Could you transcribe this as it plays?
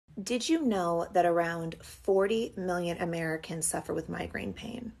Did you know that around 40 million Americans suffer with migraine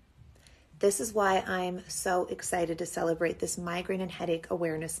pain? This is why I'm so excited to celebrate this Migraine and Headache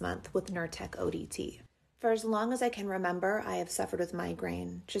Awareness Month with Nurtec ODT. For as long as I can remember, I have suffered with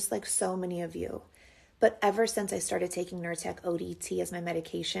migraine, just like so many of you. But ever since I started taking Nurtec ODT as my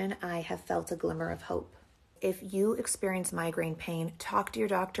medication, I have felt a glimmer of hope. If you experience migraine pain, talk to your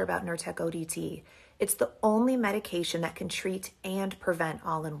doctor about Nurtec ODT. It's the only medication that can treat and prevent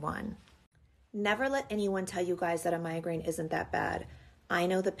all in one. Never let anyone tell you guys that a migraine isn't that bad. I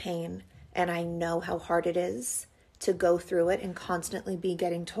know the pain, and I know how hard it is to go through it and constantly be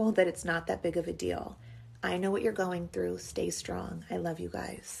getting told that it's not that big of a deal. I know what you're going through. Stay strong. I love you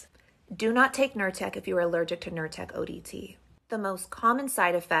guys. Do not take Nurtec if you are allergic to Nurtec ODT. The most common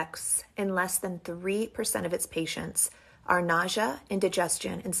side effects in less than 3% of its patients are nausea,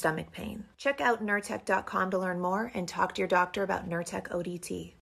 indigestion, and stomach pain. Check out Nurtec.com to learn more and talk to your doctor about Nurtec ODT.